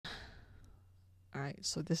All right,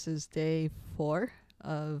 so this is day 4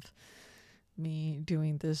 of me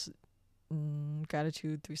doing this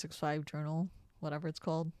gratitude 365 journal, whatever it's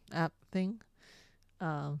called, app thing.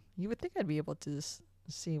 You would think I'd be able to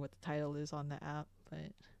see what the title is on the app,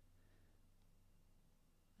 but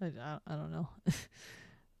I don't know.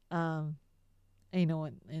 um,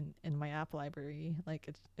 and, in my app library, like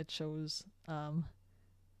it shows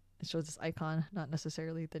this icon, not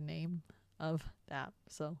necessarily the name of the app.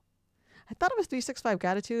 So I thought it was 365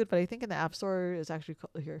 gratitude, but I think in the app store it's actually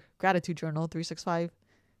called here gratitude journal 365.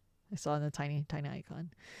 I saw in the tiny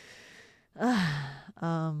icon.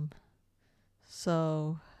 um,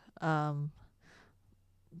 so um,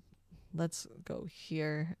 let's go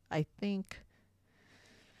here. I think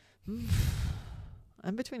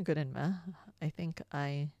I'm between good and meh. I think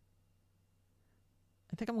I'm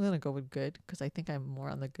gonna go with good because I think I'm more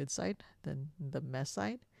on the good side than the mess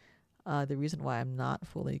side. The reason why I'm not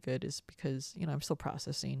fully good is because I'm still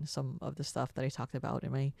processing some of the stuff that I talked about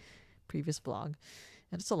in my previous vlog,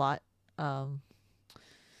 and it's a lot. Um,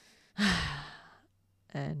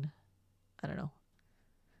 and I don't know.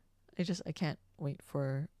 I can't wait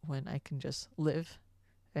for when I can just live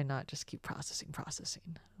and not just keep processing.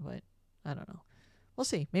 But I don't know. We'll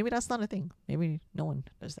see. Maybe that's not a thing. Maybe no one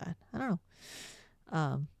does that. I don't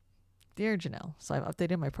know. Dear Janelle, so I've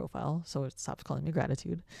updated my profile so it stops calling me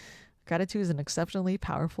gratitude. Gratitude is an exceptionally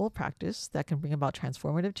powerful practice that can bring about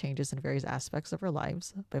transformative changes in various aspects of our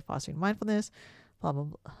lives by fostering mindfulness, blah, blah,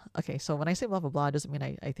 blah. Okay, so when I say blah, blah, blah, it doesn't mean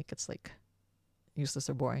I think it's like useless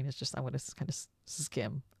or boring. It's just I'm going to kind of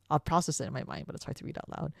skim. I'll process it in my mind, but it's hard to read out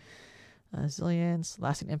loud. Resilience,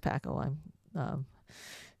 lasting impact. Oh, I'm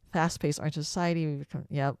fast-paced orange society.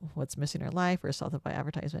 Yep, what's missing in our life? We're assaulted by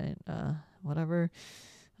advertisement. Whatever.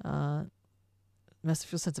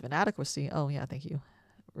 Massive sense of inadequacy. Oh yeah, thank you.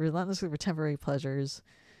 Relentlessly for temporary pleasures.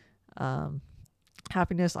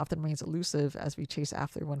 Happiness often remains elusive as we chase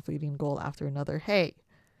after one fleeting goal after another. Hey,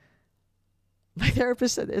 my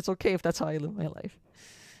therapist said it's okay if that's how I live my life.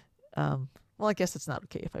 Well, I guess it's not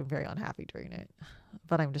okay if I'm very unhappy during it,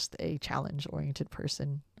 but I'm just a challenge-oriented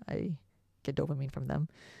person. I get dopamine from them.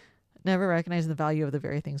 Never recognizing the value of the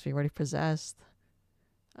very things we already possessed.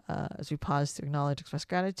 As we pause to acknowledge, express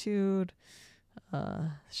gratitude,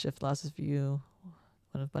 shift losses view,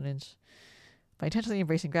 one abundance. By intentionally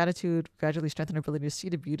embracing gratitude, gradually strengthen our ability to see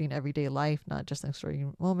the beauty in everyday life, not just in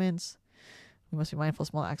extraordinary moments. We must be mindful of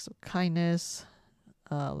small acts of kindness,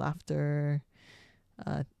 laughter.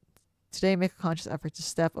 Today, make a conscious effort to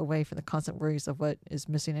step away from the constant worries of what is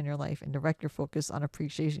missing in your life and direct your focus on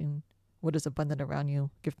appreciating what is abundant around you.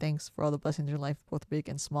 Give thanks for all the blessings in your life, both big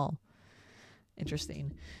and small.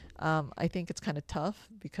 Interesting. I think it's kind of tough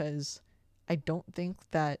because I don't think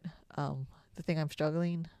that the thing I'm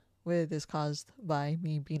struggling with is caused by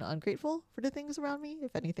me being ungrateful for the things around me.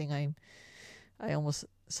 If anything, I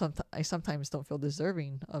sometimes don't feel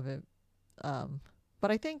deserving of it.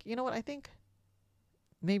 But I think I think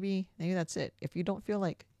maybe that's it. If you don't feel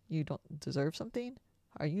like you don't deserve something,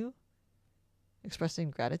 are you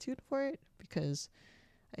expressing gratitude for it? Because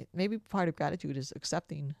maybe part of gratitude is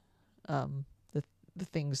accepting the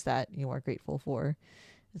things that you are grateful for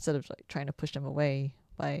instead of like trying to push them away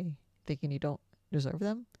by thinking you don't deserve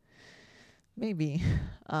them. Maybe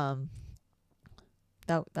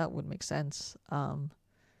that would make sense.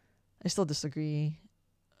 I still disagree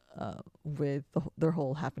with their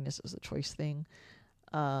whole happiness as a choice thing.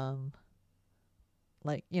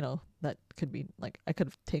 Like that could be like I could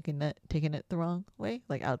have taken it the wrong way,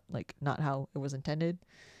 like out like not how it was intended.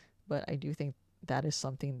 But I do think that is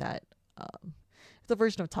something that the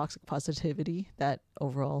version of toxic positivity that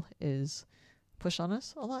overall is pushed on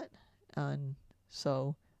us a lot. And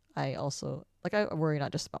so I also I worry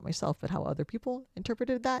not just about myself but how other people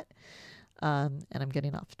interpreted that. And I'm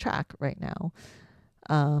getting off track right now.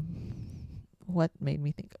 What made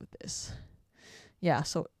me think of this? Yeah,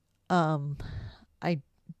 so I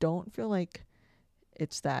don't feel like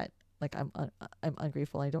it's that like I'm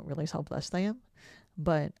ungrateful. I don't realize how blessed I am,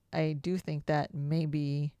 but I do think that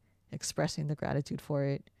maybe expressing the gratitude for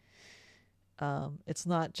it, it's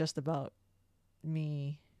not just about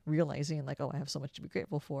me realizing like, oh, I have so much to be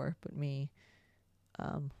grateful for, but me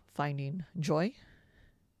finding joy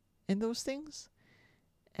in those things.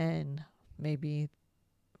 And maybe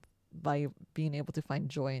by being able to find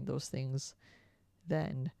joy in those things,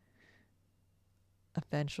 then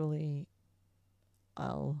eventually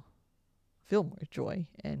I'll feel more joy,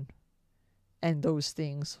 and those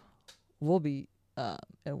things will be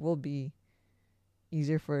it will be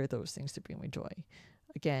easier for those things to bring me joy.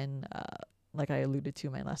 Again, like I alluded to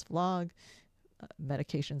in my last vlog,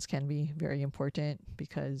 medications can be very important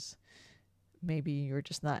because maybe you're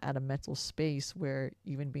just not at a mental space where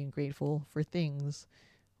even being grateful for things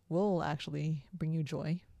will actually bring you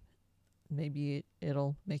joy. Maybe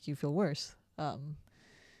it'll make you feel worse.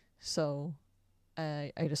 So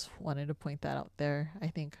I just wanted to point that out there. I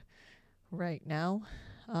think right now,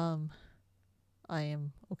 I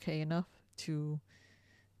am okay enough to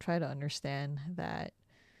try to understand that,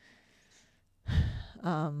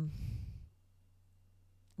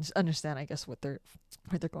 just understand, I guess, what they're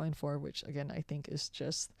going for, which again I think is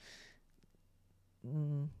just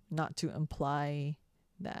not to imply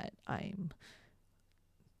that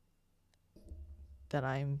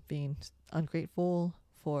I'm being ungrateful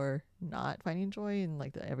for not finding joy in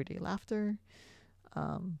like the everyday laughter,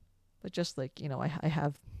 but just like, you know, I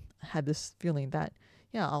have had this feeling that,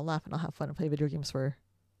 yeah, I'll laugh and I'll have fun and play video games for a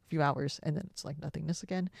few hours and then it's like nothingness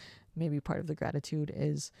again. Maybe part of the gratitude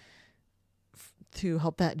is to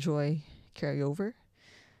help that joy carry over,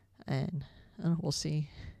 and we'll see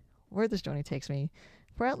where this journey takes me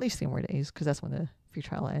for at least 3 more days, because that's when the free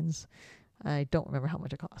trial ends. I don't remember how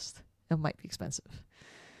much it cost. It might be expensive.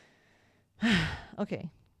 Okay.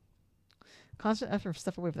 Constant effort to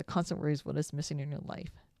step away from the constant worries what is missing in your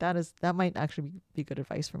life. That might actually be good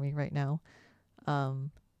advice for me right now.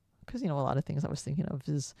 Because, you know, a lot of things I was thinking of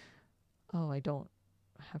is, oh, I don't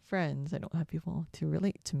have friends. I don't have people to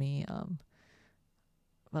relate to me.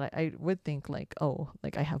 But I would think like, oh,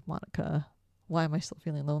 like I have Monica. Why am I still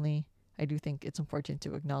feeling lonely? I do think it's important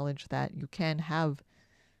to acknowledge that you can have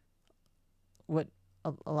what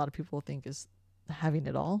a lot of people think is having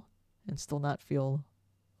it all and still not feel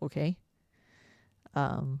okay.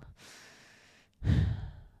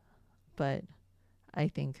 But I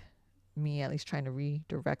think me at least trying to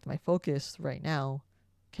redirect my focus right now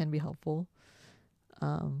can be helpful.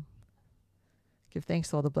 Give thanks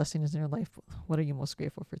to all the blessings in your life. What are you most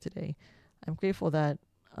grateful for today? I'm grateful that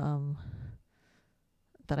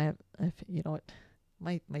that I've you know what,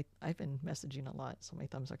 my I've been messaging a lot, so my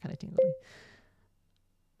thumbs are kind of tingly.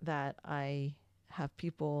 That I have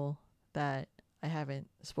people that I haven't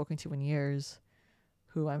spoken to in years,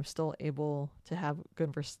 who I'm still able to have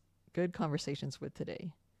good conversations with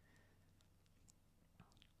today.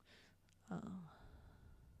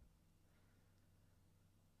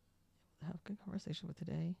 Have good conversation with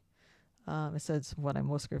today. It says what I'm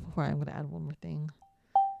most grateful for. I'm going to add one more thing.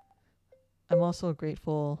 I'm also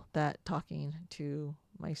grateful that talking to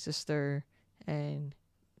my sister and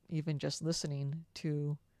even just listening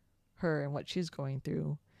to her and what she's going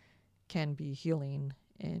through can be healing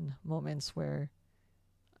in moments where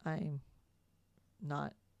I'm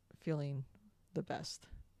not feeling the best.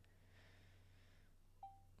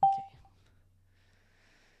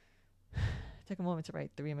 Okay. Take a moment to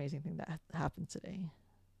write 3 amazing things that happened today.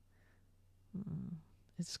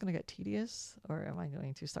 Is this going to get tedious, or am I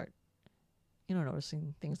going to start, you know,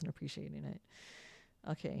 noticing things and appreciating it?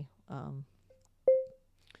 Okay.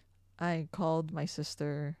 I called my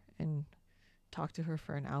sister and talked to her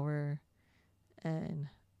for an hour and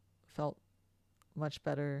felt much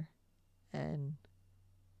better, and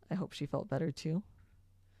I hope she felt better too.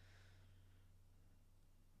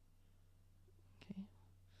 Okay.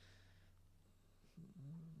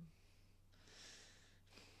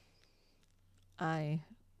 I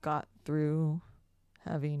got through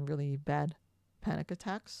having really bad panic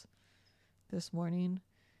attacks this morning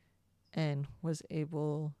and was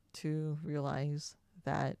able to realize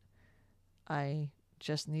that I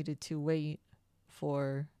just needed to wait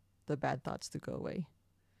for the bad thoughts to go away.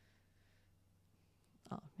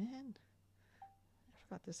 Oh man, I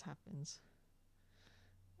forgot this happens.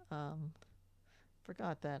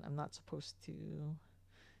 Forgot that I'm not supposed to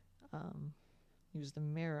use the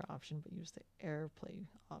mirror option, but use the AirPlay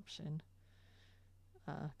option,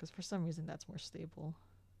 because for some reason that's more stable.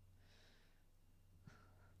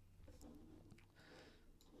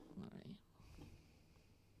 All right.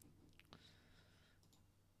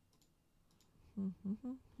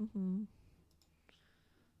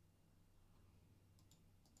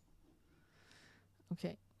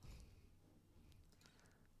 Okay.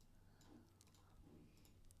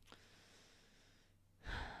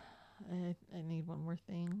 I need one more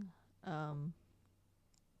thing. What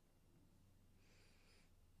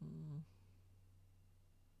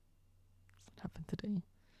happened today?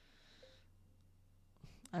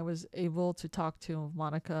 I was able to talk to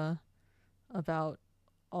Monica about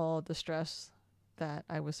all the stress that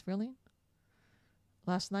I was feeling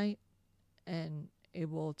last night and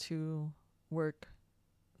able to work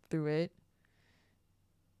through it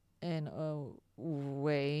in a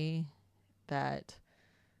way that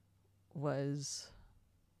was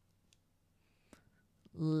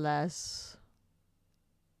less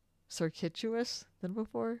circuitous than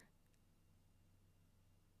before.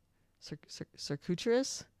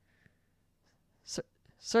 Circuitous.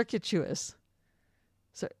 Circuitous.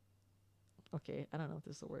 Okay, I don't know if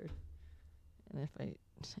this is a word, and if I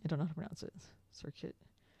don't know how to pronounce it. Circuitous.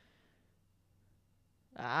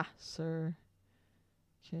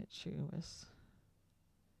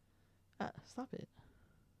 Stop it.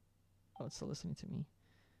 Oh, it's still listening to me.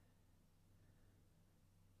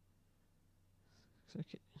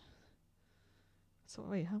 Circuit. So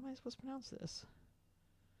wait, how am I supposed to pronounce this?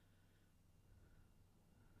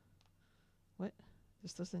 What?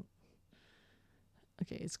 This doesn't.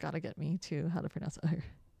 Okay, it's got to get me to how to pronounce it.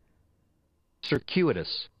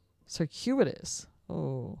 Circuitous. Circuitous.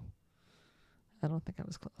 Oh, I don't think I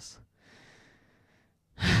was close.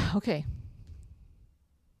 Okay.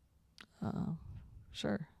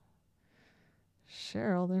 Sure.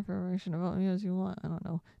 Share all the information about me as you want. I don't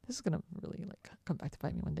know. This is gonna really come back to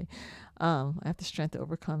bite me one day. I have the strength to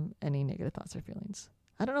overcome any negative thoughts or feelings.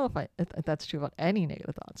 I don't know if that's true about any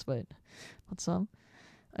negative thoughts, but some.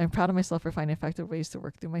 I'm proud of myself for finding effective ways to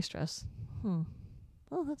work through my stress. Oh,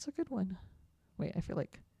 that's a good one. Wait, I feel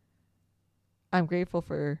like I'm grateful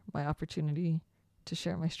for my opportunity to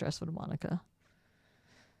share my stress with Monica.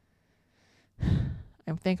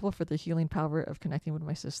 I'm thankful for the healing power of connecting with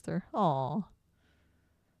my sister. Aww.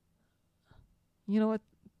 You know what?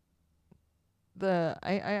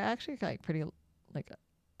 I actually I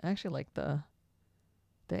actually like the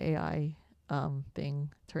AI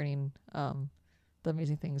thing turning the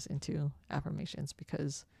amazing things into affirmations,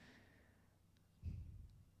 because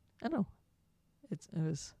I don't know, it's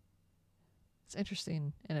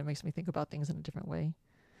interesting, and it makes me think about things in a different way.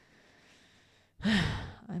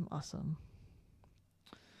 I'm awesome.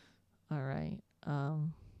 All right. I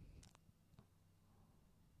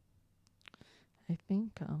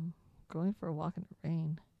think going for a walk in the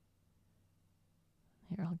rain.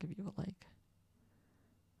 Here, I'll give you a like.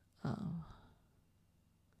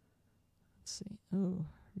 Let's see. Ooh,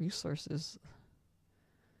 resources.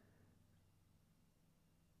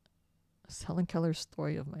 Helen Keller's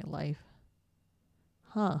story of my life.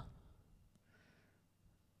 Huh.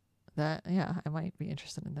 That, yeah, I might be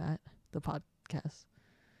interested in that. The podcast.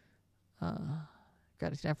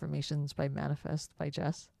 Gratitude Affirmations by Manifest by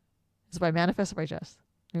Jess. Is it by Manifest or by Jess?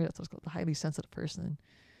 Maybe that's what's called. The Highly Sensitive Person.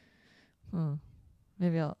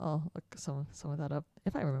 Maybe I'll look some of that up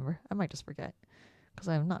if I remember. I might just forget because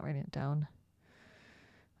I'm not writing it down.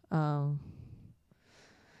 While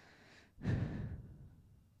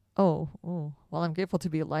I'm grateful to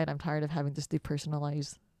be a light, I'm tired of having this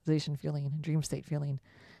depersonalization feeling, dream state feeling.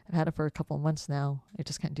 I've had it for a couple of months now. I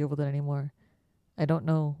just can't deal with it anymore. I don't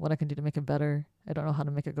know what I can do to make it better. I don't know how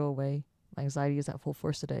to make it go away. My anxiety is at full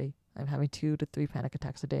force today. I'm having 2 to 3 panic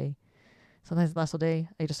attacks a day. Sometimes the last day,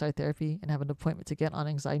 I just started therapy and have an appointment to get on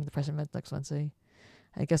anxiety and depression meds next Wednesday.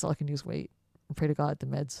 I guess all I can do is wait and pray to God the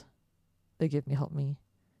meds they give me help me.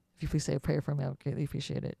 If you please say a prayer for me, I would greatly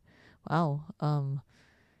appreciate it. Wow.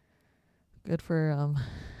 Good for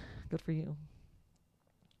you.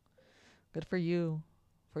 Good for you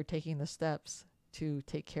for taking the steps to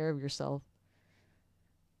take care of yourself.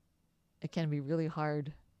 It can be really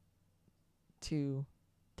hard to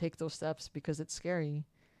take those steps because it's scary.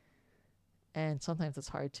 And sometimes it's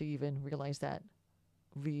hard to even realize that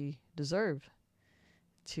we deserve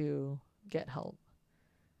to get help.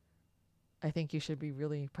 I think you should be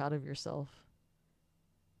really proud of yourself.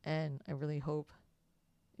 And I really hope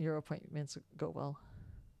your appointments go well.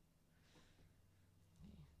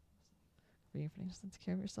 Be to take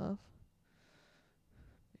care of yourself.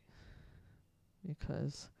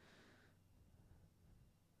 Because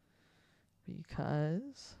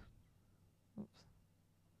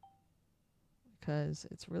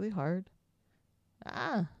it's really hard.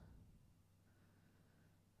 That's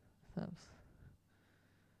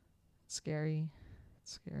scary.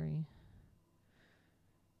 It's scary.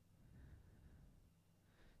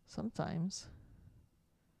 Sometimes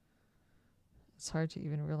it's hard to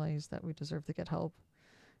even realize that we deserve to get help.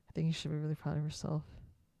 I think you should be really proud of yourself.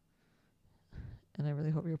 And I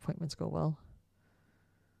really hope your appointments go well.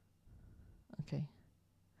 Okay.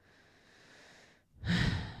 I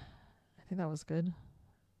think that was good.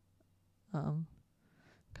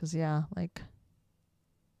 Cause yeah, it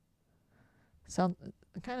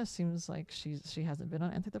kind of seems like she hasn't been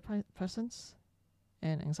on antidepressants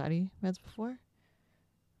and anxiety meds before.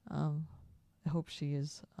 I hope she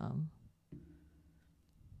is. I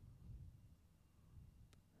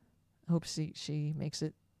hope she makes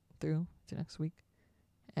it through to next week,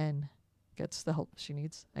 and gets the help she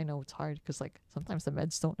needs. I know it's hard because like sometimes the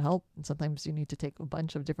meds don't help, and sometimes you need to take a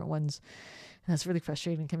bunch of different ones, and that's really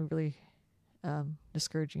frustrating. Can be really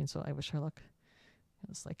discouraging. So I wish her luck.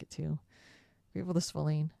 It's like it too. Grateful the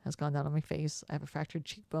swelling has gone down on my face. I have a fractured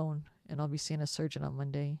cheekbone, and I'll be seeing a surgeon on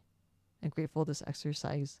Monday. And grateful this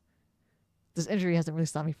injury hasn't really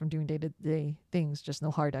stopped me from doing day-to-day things, just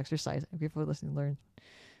no hard exercise. I'm grateful for listening to learn.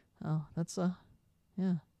 Oh, that's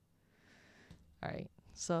yeah. All right.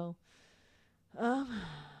 So let's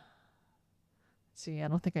see. I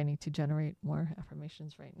don't think I need to generate more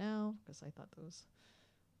affirmations right now because I thought those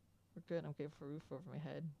were good. I'm grateful for a roof over my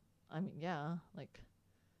head. I mean, yeah, like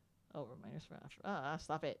reminders for after.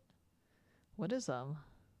 Stop it. What are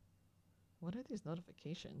these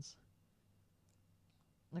notifications?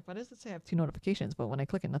 Like, why does it say I have 2 notifications, but when I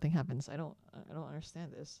click it, nothing happens? I don't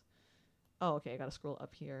understand this. Oh, okay, I gotta scroll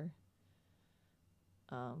up here.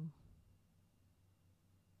 Thank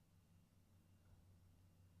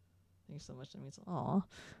you so much. That means, aw,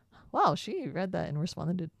 wow, she read that and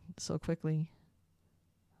responded so quickly.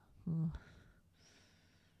 I'm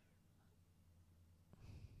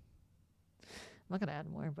not gonna add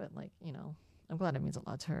more, but like, I'm glad it means a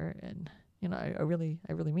lot to her, and I really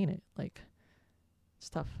mean it. Like, it's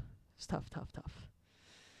tough. It's tough.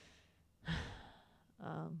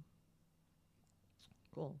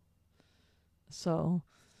 Cool. So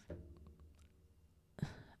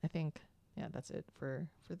I think, yeah, that's it for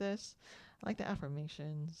this. I like the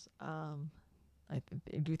affirmations. I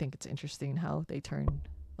do think it's interesting how they turn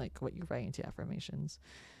like what you write into affirmations.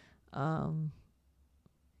 I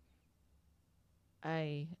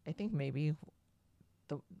think maybe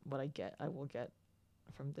what I will get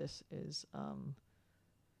from this is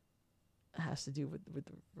has to do with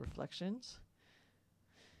the reflections.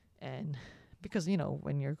 And because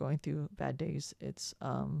when you're going through bad days, it's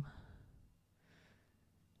hard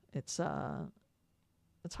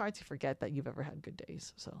to forget that you've ever had good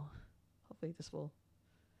days. So hopefully this will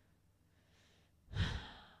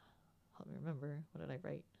help me remember. What did I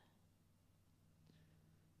write?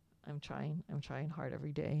 I'm trying hard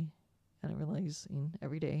every day, and I'm realizing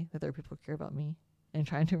every day that there are people who care about me, and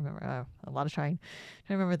trying to remember a lot of trying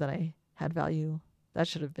to remember that I had value. That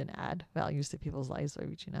should have been add values to people's lives by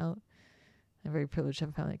reaching out. I'm very privileged to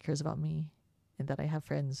have a family that cares about me, and that I have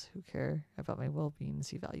friends who care about my well-being and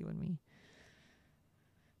see value in me.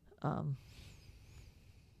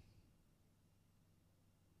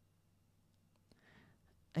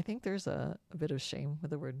 I think there's a bit of shame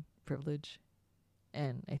with the word privilege,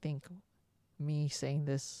 and I think me saying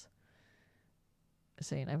I'm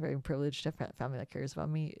very privileged to have a family that cares about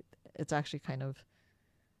me, it's actually kind of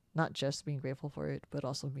not just being grateful for it, but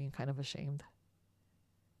also being kind of ashamed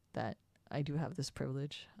that I do have this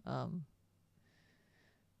privilege.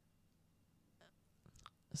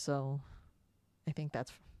 So I think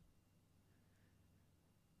that's,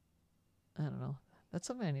 I don't know, that's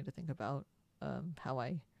something I need to think about, how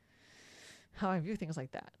I view things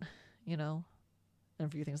like that, and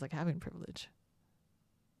view things like having privilege.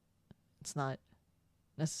 It's not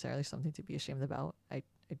necessarily something to be ashamed about. I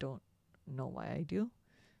don't know why I do.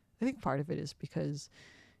 I think part of it is because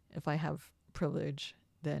if I have privilege,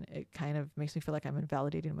 then it kind of makes me feel like I'm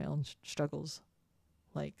invalidating my own struggles.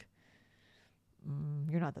 Like,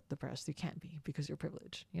 you're not that depressed. You can't be because you're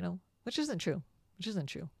privileged, which isn't true.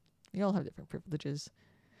 We all have different privileges.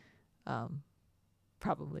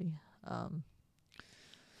 Probably.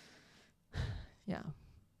 Yeah.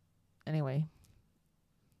 Anyway,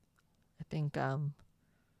 I think there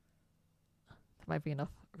might be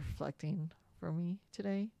enough reflecting for me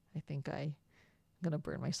today. I think I'm gonna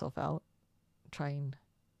burn myself out trying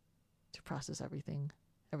to process everything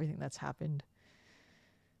that's happened.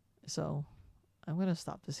 So I'm gonna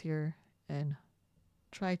stop this here and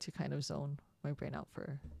try to kind of zone my brain out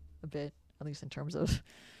for a bit, at least in terms of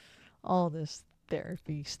all this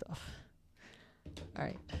therapy stuff. All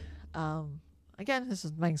right. Again, this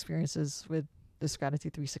is my experiences with this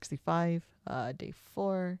Gratitude 365, day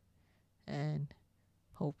 4, and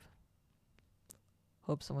hope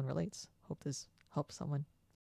someone relates. Hope this helps someone.